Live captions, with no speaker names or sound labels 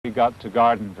we got to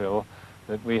Gardenville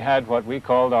that we had what we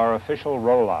called our official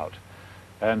rollout.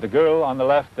 And the girl on the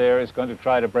left there is going to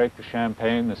try to break the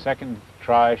champagne. The second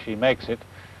try, she makes it,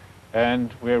 and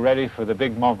we're ready for the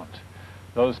big moment.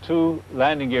 Those two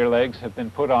landing gear legs have been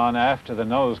put on after the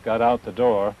nose got out the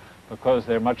door because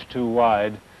they're much too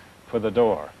wide for the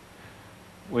door.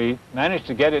 We managed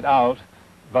to get it out,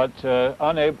 but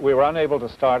we were unable to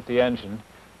start the engine,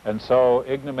 and so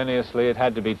ignominiously it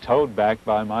had to be towed back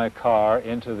by my car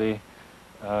into the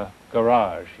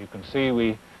garage. You can see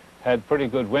we had pretty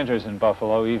good winters in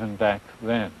Buffalo even back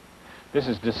then. This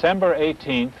is December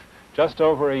 18th, just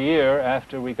over a year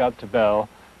after we got to Bell,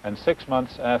 and 6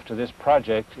 months after this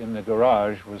project in the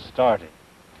garage was started.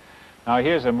 Now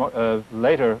here's a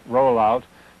later rollout,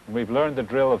 and we've learned the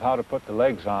drill of how to put the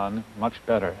legs on much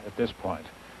better at this point.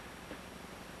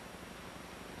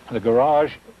 The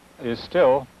garage is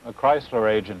still a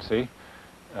Chrysler agency.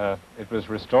 It was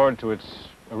restored to its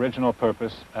original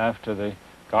purpose after the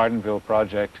Gardenville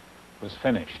project was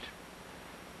finished.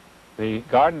 The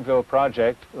Gardenville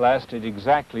project lasted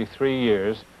exactly 3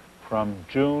 years, from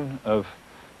June of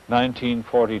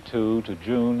 1942 to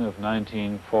June of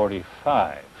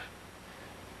 1945.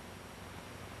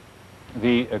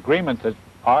 The agreement that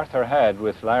Arthur had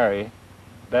with Larry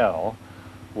Bell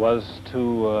was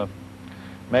to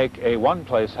make a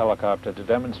one-place helicopter to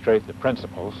demonstrate the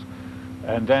principles,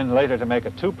 and then later to make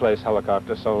a two-place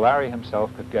helicopter so Larry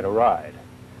himself could get a ride.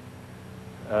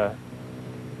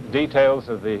 Details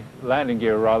of the landing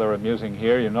gear are rather amusing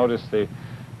here. You notice the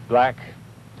black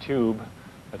tube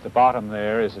at the bottom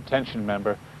there is a tension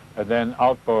member, and then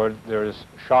outboard there is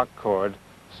shock cord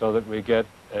so that we get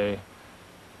a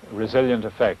resilient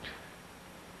effect.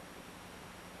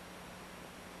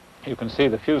 You can see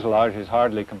the fuselage is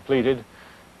hardly completed,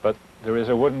 but there is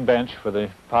a wooden bench for the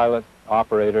pilot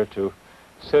operator to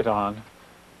sit on,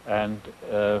 and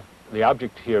the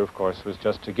object here, of course, was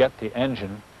just to get the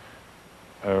engine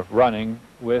running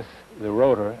with the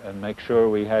rotor and make sure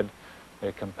we had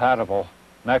a compatible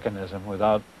mechanism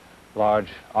without large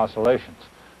oscillations.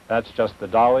 That's just the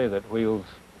dolly that we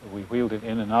wheeled it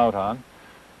in and out on,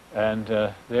 and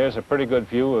there's a pretty good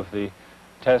view of the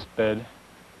test bed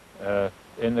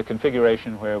in the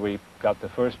configuration where we got the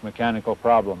first mechanical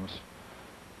problems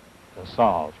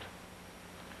solved.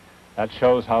 That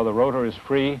shows how the rotor is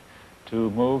free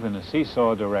to move in a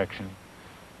seesaw direction.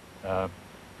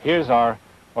 Here's our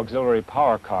auxiliary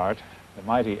power cart, the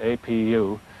mighty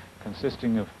APU,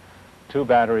 consisting of 2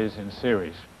 batteries in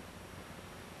series.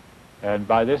 And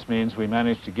by this means we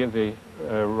managed to give the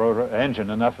rotor engine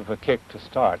enough of a kick to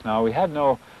start. Now we had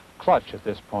no clutch at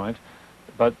this point,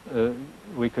 but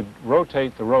we could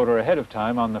rotate the rotor ahead of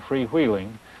time on the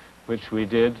freewheeling, which we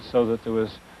did so that there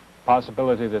was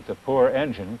possibility that the poor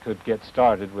engine could get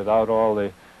started without all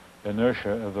the inertia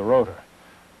of the rotor.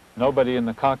 Nobody in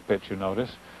the cockpit, you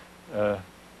notice,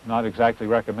 not exactly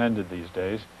recommended these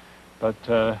days, but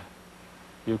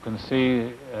you can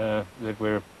see that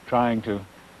we're trying to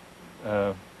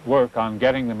work on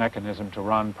getting the mechanism to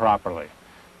run properly.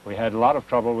 We had a lot of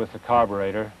trouble with the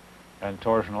carburetor and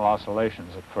torsional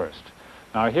oscillations at first.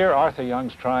 Now here Arthur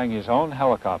Young's trying his own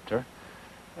helicopter,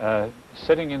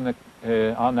 sitting in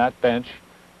on that bench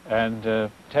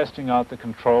and testing out the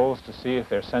controls to see if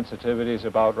their sensitivity is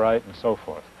about right and so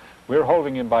forth. We're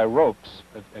holding him by ropes,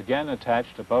 again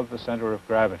attached above the center of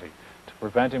gravity, to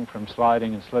prevent him from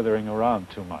sliding and slithering around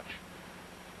too much.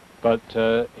 But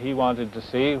he wanted to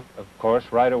see, of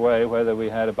course, right away whether we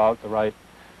had about the right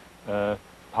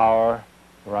power,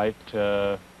 right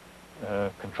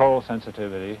control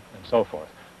sensitivity, and so forth.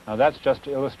 Now that's just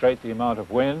to illustrate the amount of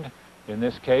wind in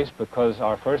this case, because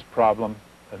our first problem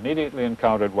immediately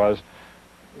encountered was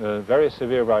very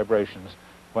severe vibrations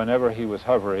whenever he was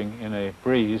hovering in a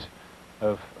breeze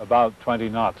of about 20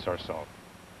 knots or so.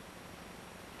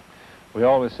 We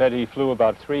always said he flew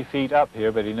about 3 feet up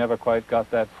here, but he never quite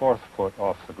got that 4th foot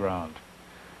off the ground.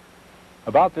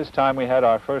 About this time we had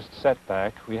our first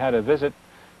setback. We had a visit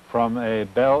from a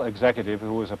Bell executive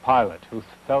who was a pilot, who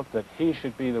felt that he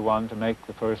should be the one to make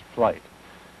the first flight.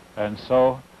 And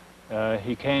so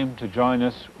he came to join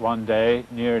us one day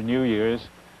near New Year's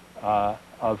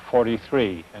of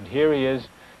 '43. And here he is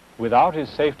without his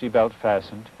safety belt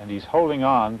fastened, and he's holding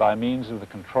on by means of the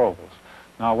controls.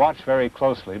 Now watch very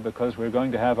closely, because we're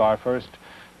going to have our first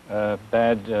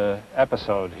bad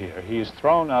episode here. He's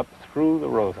thrown up through the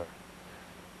rotor.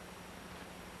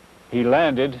 He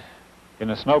landed in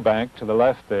a snowbank to the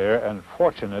left there, and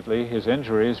fortunately his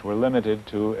injuries were limited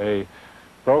to a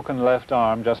broken left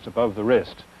arm just above the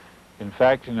wrist. In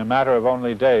fact, in a matter of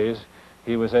only days,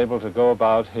 he was able to go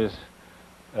about his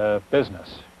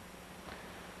business.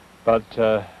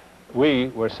 But we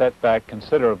were set back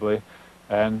considerably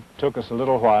and took us a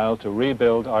little while to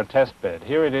rebuild our test bed.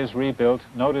 Here it is rebuilt.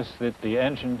 Notice that the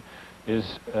engine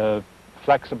is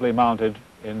flexibly mounted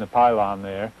in the pylon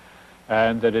there,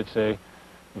 and that it's a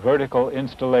vertical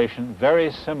installation very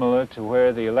similar to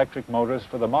where the electric motors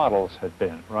for the models had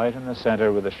been, right in the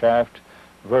center with the shaft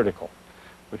vertical,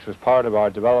 which was part of our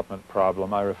development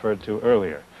problem I referred to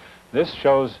earlier. This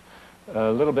shows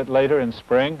a little bit later in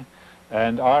spring,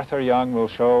 and Arthur Young will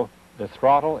show the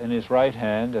throttle in his right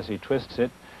hand as he twists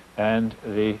it, and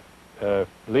the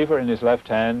lever in his left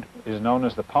hand is known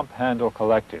as the pump handle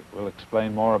collective. We'll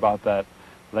explain more about that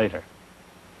later.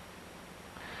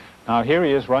 Now here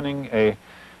he is running a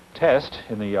test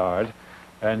in the yard,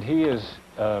 and he is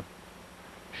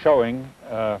showing,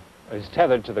 he's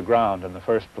tethered to the ground in the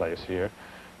first place here,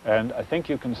 and I think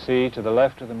you can see to the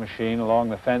left of the machine along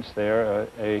the fence there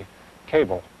a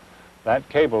cable. That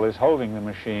cable is holding the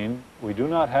machine. We do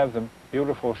not have the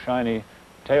beautiful shiny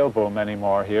tail boom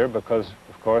anymore here because,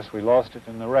 of course, we lost it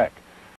in the wreck.